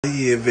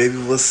Yeah, baby,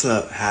 what's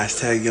up?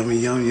 Hashtag yummy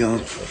yum yum.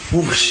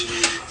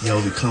 Whoosh. Yo,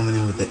 we coming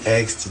in with the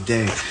eggs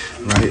today,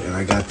 right? And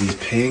I got these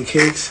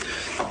pancakes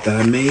that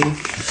I made.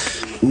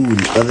 Ooh,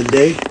 the other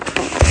day.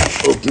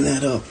 Open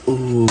that up.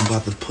 Ooh, I'm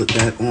about to put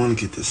that on,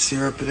 get the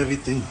syrup and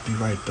everything. Be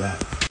right back.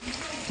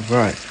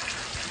 Right,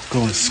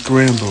 going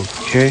scrambled,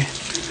 okay?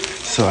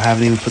 So I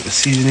haven't even put the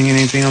seasoning and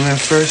anything on there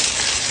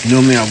first. You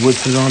know me, I would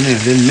put it on there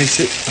and then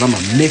mix it, but I'm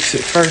gonna mix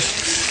it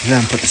first and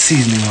then put the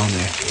seasoning on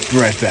there. Be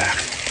right back.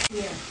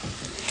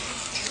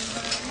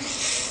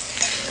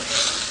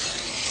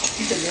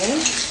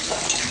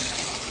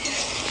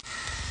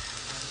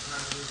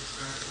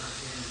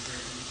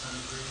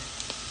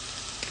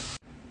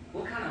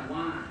 What kind of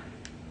wine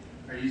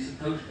are you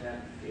supposed to have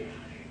to fish?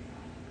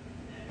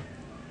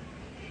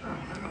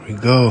 There we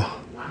go.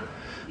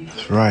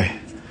 That's right.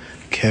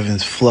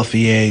 Kevin's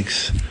fluffy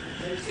eggs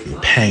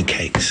and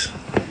pancakes.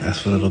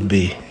 That's what it'll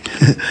be.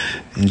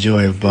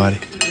 Enjoy, everybody.